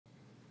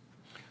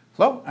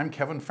Hello, I'm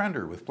Kevin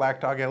Frender with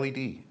Black Dog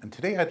LED, and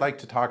today I'd like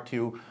to talk to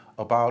you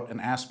about an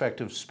aspect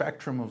of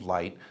spectrum of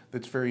light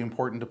that's very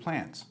important to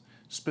plants,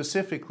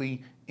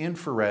 specifically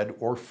infrared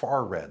or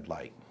far red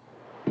light.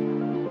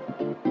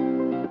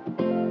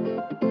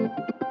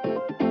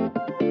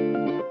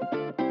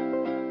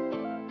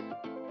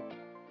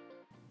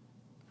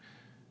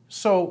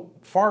 So,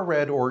 far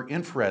red or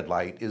infrared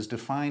light is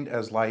defined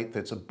as light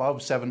that's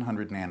above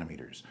 700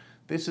 nanometers.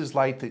 This is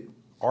light that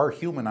our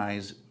human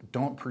eyes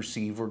don't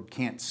perceive or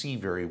can't see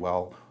very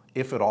well,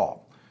 if at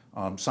all.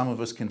 Some of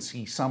us can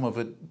see some of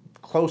it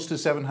close to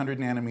 700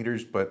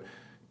 nanometers, but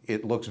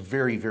it looks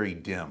very, very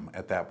dim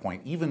at that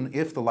point. Even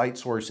if the light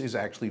source is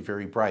actually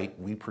very bright,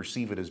 we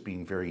perceive it as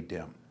being very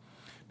dim.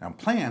 Now,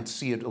 plants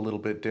see it a little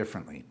bit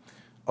differently.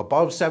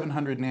 Above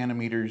 700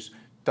 nanometers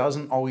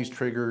doesn't always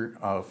trigger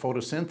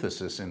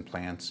photosynthesis in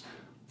plants,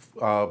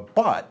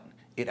 but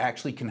it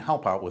actually can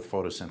help out with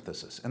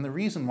photosynthesis. And the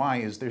reason why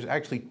is there's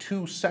actually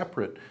two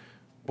separate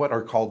what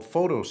are called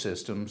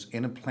photosystems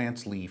in a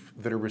plant's leaf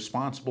that are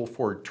responsible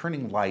for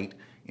turning light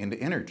into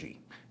energy.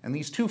 And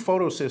these two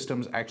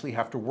photosystems actually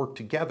have to work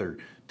together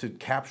to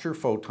capture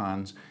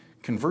photons,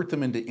 convert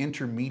them into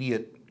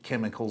intermediate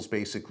chemicals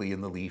basically in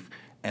the leaf,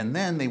 and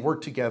then they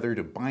work together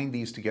to bind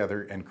these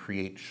together and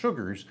create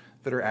sugars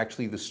that are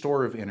actually the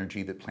store of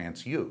energy that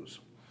plants use.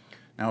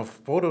 Now,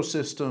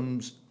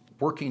 photosystems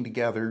working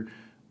together,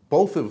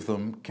 both of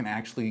them can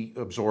actually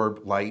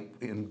absorb light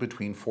in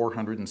between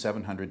 400 and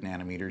 700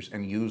 nanometers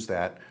and use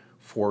that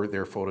for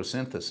their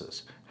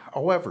photosynthesis.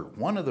 However,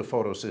 one of the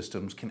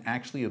photosystems can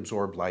actually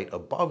absorb light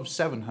above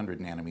 700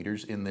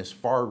 nanometers in this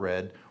far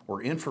red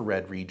or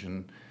infrared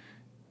region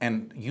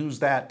and use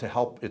that to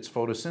help its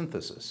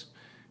photosynthesis.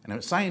 And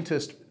a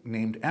scientist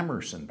named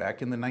Emerson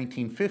back in the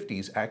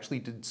 1950s actually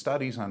did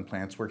studies on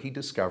plants where he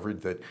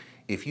discovered that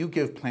if you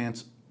give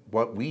plants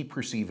what we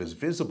perceive as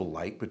visible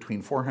light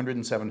between 400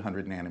 and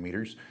 700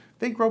 nanometers,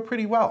 they grow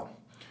pretty well.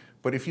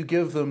 But if you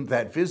give them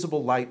that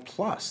visible light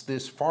plus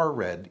this far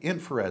red,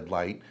 infrared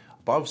light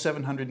above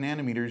 700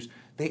 nanometers,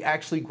 they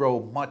actually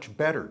grow much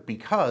better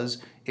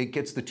because it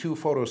gets the two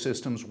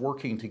photosystems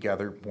working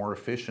together more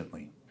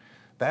efficiently.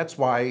 That's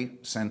why,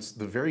 since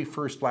the very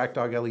first Black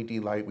Dog LED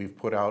light we've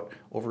put out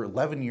over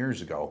 11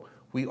 years ago,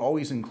 we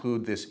always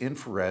include this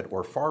infrared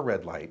or far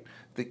red light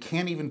that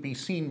can't even be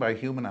seen by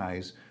human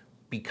eyes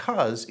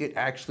because it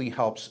actually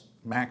helps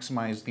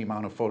maximize the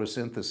amount of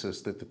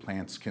photosynthesis that the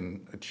plants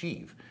can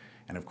achieve.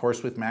 And of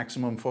course, with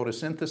maximum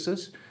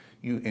photosynthesis,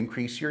 you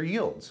increase your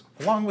yields,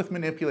 along with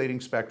manipulating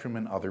spectrum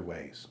in other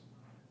ways.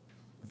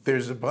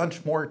 There's a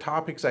bunch more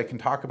topics I can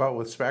talk about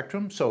with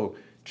spectrum, so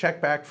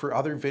check back for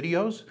other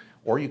videos,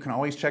 or you can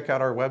always check out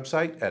our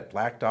website at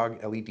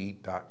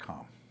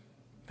blackdogled.com.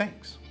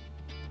 Thanks.